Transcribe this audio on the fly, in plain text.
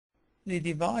The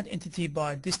divide entity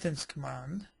by distance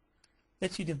command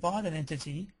lets you divide an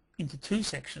entity into two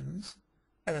sections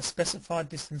at a specified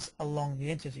distance along the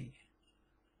entity.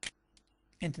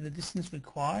 Enter the distance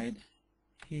required.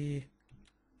 Here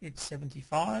it's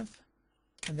 75,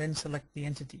 and then select the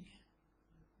entity.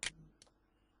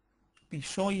 Be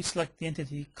sure you select the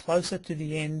entity closer to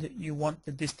the end you want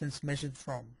the distance measured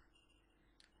from.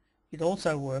 It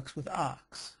also works with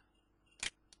arcs.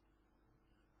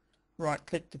 Right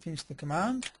click to finish the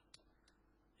command,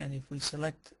 and if we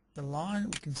select the line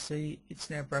we can see it's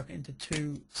now broken into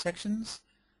two sections,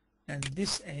 and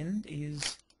this end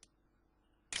is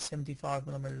 75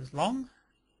 millimeters long.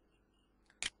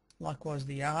 Likewise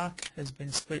the arc has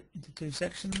been split into two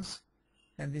sections,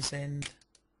 and this end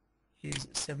is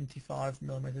 75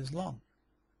 millimeters long.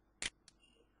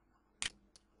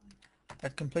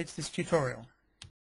 That completes this tutorial.